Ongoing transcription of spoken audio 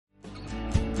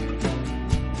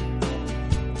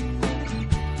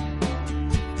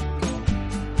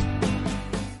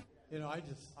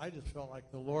just felt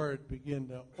like the Lord began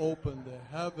to open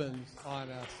the heavens on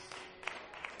us.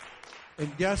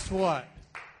 And guess what?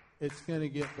 It's going to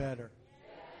get better.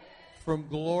 From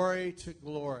glory to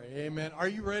glory. Amen. Are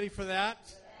you ready for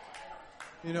that?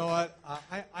 You know what?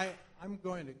 I'm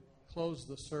going to close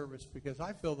the service because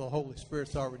I feel the Holy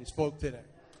Spirit's already spoke today.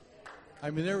 I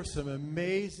mean, there were some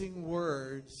amazing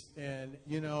words, and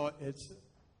you know,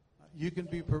 you can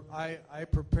be. I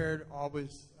prepared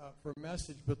always for a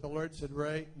message, but the Lord said,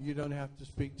 "Ray, you don't have to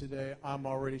speak today. I'm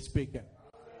already speaking."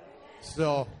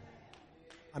 So,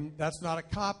 that's not a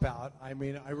cop out. I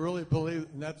mean, I really believe,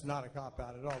 and that's not a cop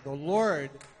out at all. The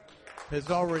Lord has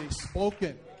already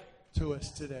spoken to us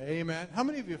today. Amen. How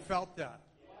many of you felt that?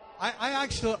 I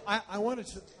want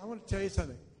to tell you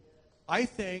something. I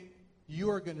think you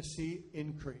are going to see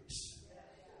increase.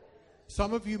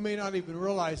 Some of you may not even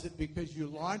realize it because you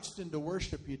launched into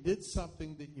worship. You did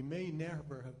something that you may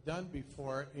never have done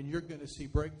before, and you're going to see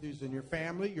breakthroughs in your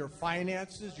family, your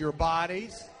finances, your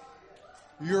bodies.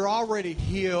 You're already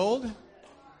healed.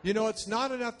 You know, it's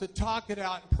not enough to talk it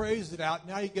out and praise it out.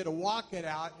 Now you get to walk it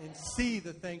out and see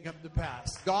the thing come to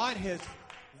pass.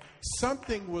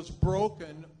 Something was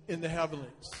broken in the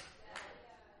heavenlies,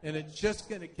 and it's just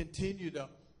going to continue to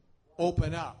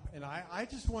open up. And I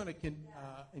just want to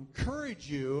encourage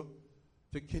you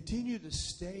to continue to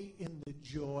stay in the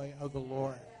joy of the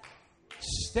Lord.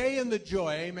 Stay in the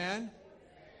joy, amen?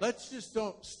 Let's just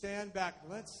don't stand back.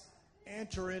 Let's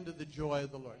enter into the joy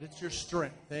of the Lord. It's your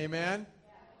strength, amen?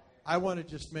 I want to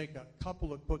just make a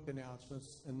couple of quick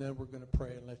announcements, and then we're going to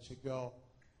pray and let you go.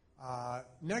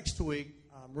 Next week,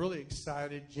 I'm really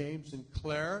excited. James and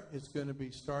Claire is going to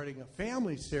be starting a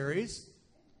family series.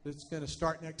 It's going to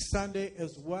start next Sunday,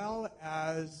 as well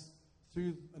as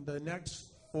through the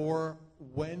next 4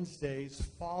 Wednesdays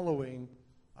following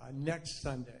next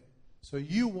Sunday. So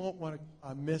you won't want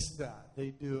to miss that. They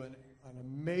do an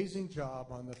amazing job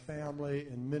on the family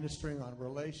and ministering on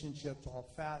relationships,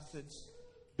 all facets.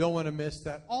 Don't want to miss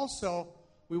that. Also,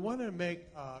 we want to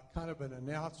make kind of an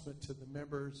announcement to the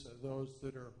members, those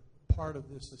that are part of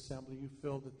this assembly. You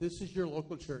feel that this is your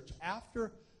local church.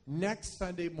 After next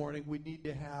Sunday morning, we need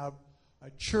to have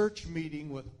a church meeting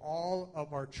with all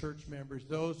of our church members.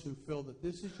 Those who feel that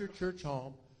this is your church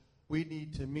home, we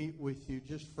need to meet with you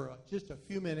just for just a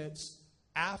few minutes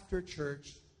after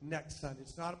church next Sunday.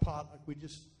 It's not a potluck. We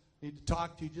just need to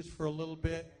talk to you just for a little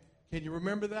bit. Can you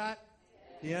remember that?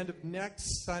 The end of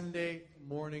next Sunday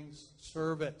morning's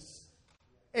service.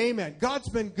 Amen. God's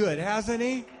been good, hasn't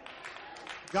he?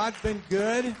 God's been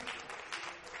good.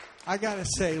 I got to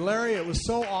say, Larry, it was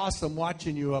so awesome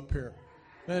watching you up here.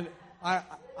 And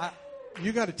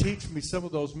you got to teach me some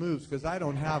of those moves because I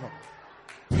don't have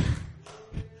them.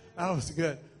 That was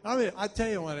good. I mean, I tell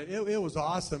you what, it was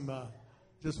awesome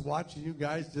just watching you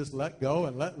guys just let go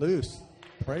and let loose.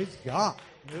 Praise God.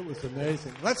 It was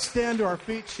amazing. Let's stand to our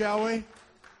feet, shall we?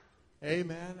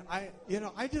 Amen.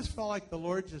 I just felt like the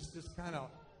Lord just kind of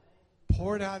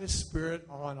poured out his Spirit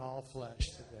on all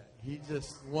flesh today. He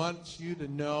just wants you to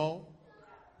know.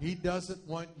 He doesn't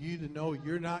want you to know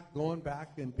you're not going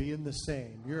back and being the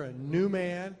same. You're a new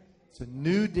man. It's a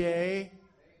new day.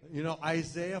 You know,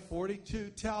 Isaiah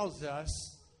 42 tells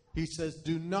us, he says,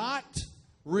 do not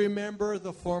remember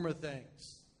the former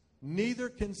things, neither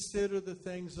consider the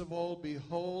things of old.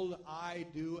 Behold, I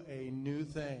do a new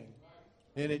thing,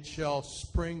 and it shall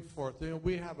spring forth. You know,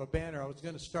 we have a banner. I was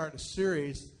going to start a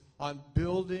series on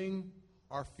building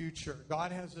our future.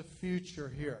 God has a future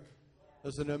here.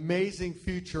 There's an amazing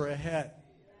future ahead.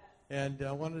 And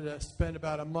I wanted to spend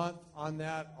about a month on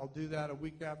that. I'll do that a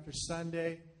week after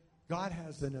Sunday. God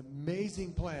has an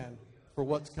amazing plan for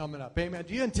what's coming up. Amen.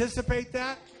 Do you anticipate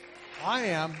that? I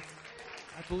am.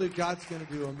 I believe God's going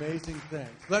to do amazing things.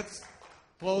 Let's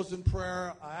close in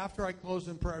prayer. After I close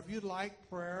in prayer, if you'd like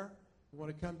prayer, you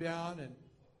want to come down and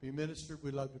be ministered,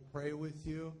 we'd love to pray with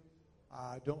you.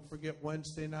 Don't forget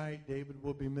Wednesday night. David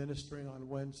will be ministering on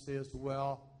Wednesday as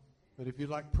well. But if you'd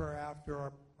like prayer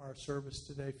after our service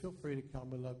today, feel free to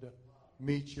come. We'd love to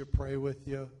meet you, pray with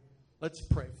you. Let's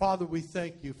pray. Father, we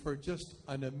thank you for just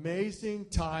an amazing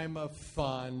time of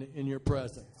fun in your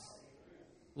presence.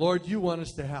 Lord, you want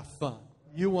us to have fun.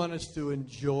 You want us to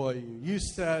enjoy you. You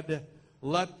said,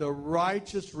 let the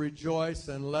righteous rejoice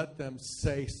and let them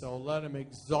say so. Let them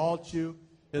exalt you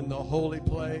in the holy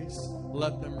place.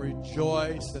 Let them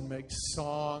rejoice and make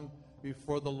song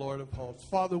before the Lord of hosts.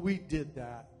 Father, we did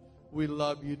that. We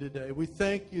love you today. We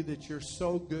thank you that you're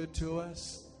so good to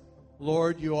us.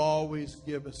 Lord, you always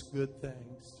give us good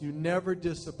things. You never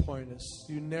disappoint us.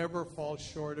 You never fall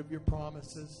short of your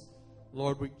promises.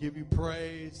 Lord, we give you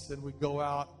praise, and we go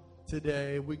out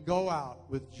today. We go out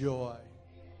with joy.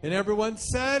 And everyone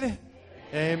said,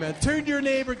 amen. Turn to your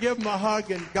neighbor, give him a hug,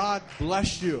 and God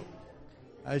bless you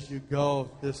as you go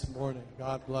this morning.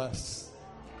 God bless.